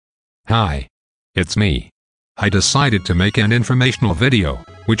Hi. It's me. I decided to make an informational video,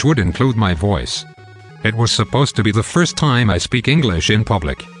 which would include my voice. It was supposed to be the first time I speak English in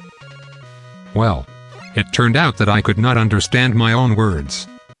public. Well, it turned out that I could not understand my own words.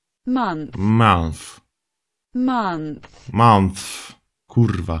 Month. Month. Month. Month.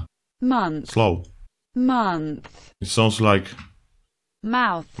 Kurwa. Month. Slow. Month. It sounds like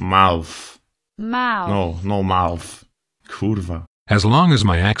Mouth. mouth. Mouth. No mouth. Kurwa. As long as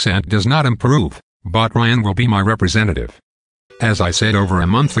my accent does not improve, Bot Ryan will be my representative. As I said over a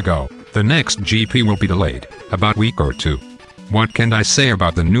month ago, the next GP will be delayed, about a week or two. What can I say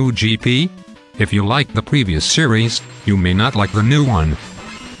about the new GP? If you liked the previous series, you may not like the new one,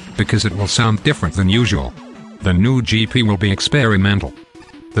 because it will sound different than usual. The new GP will be experimental.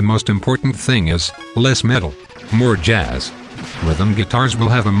 The most important thing is, less metal, more jazz. Rhythm guitars will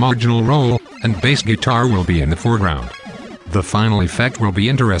have a marginal role, and bass guitar will be in the foreground. The final effect will be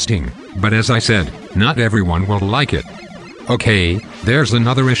interesting, but as I said, not everyone will like it. Okay, there's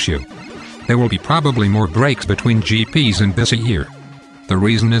another issue. There will be probably more breaks between GPs in this year. The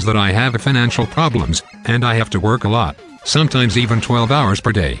reason is that I have financial problems, and I have to work a lot, sometimes even 12 hours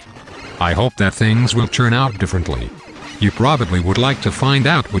per day. I hope that things will turn out differently. You probably would like to find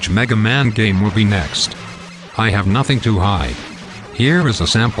out which Mega Man game will be next. I have nothing to hide. Here is a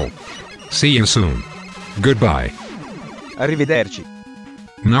sample. See you soon. Goodbye. Arrivederci.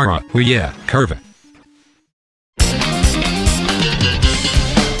 Nara, yeah, curve.